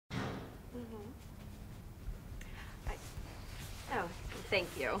Thank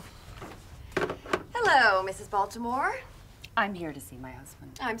you. Hello, Mrs. Baltimore. I'm here to see my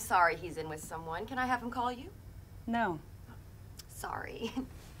husband. I'm sorry he's in with someone. Can I have him call you? No. Sorry.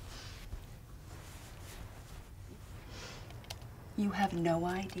 You have no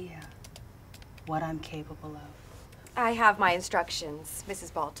idea what I'm capable of. I have my instructions,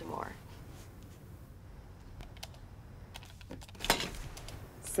 Mrs. Baltimore.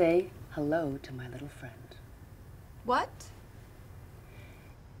 Say hello to my little friend. What?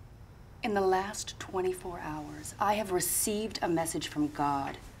 In the last 24 hours, I have received a message from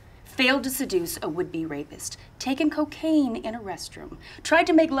God. Failed to seduce a would-be rapist, taken cocaine in a restroom, tried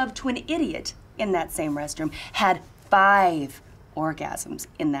to make love to an idiot in that same restroom, had 5 orgasms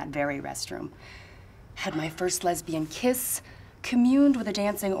in that very restroom, had my first lesbian kiss, communed with a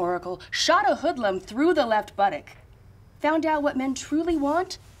dancing oracle, shot a hoodlum through the left buttock, found out what men truly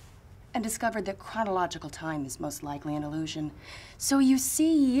want, and discovered that chronological time is most likely an illusion. So you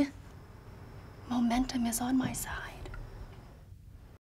see, momentum is on my side.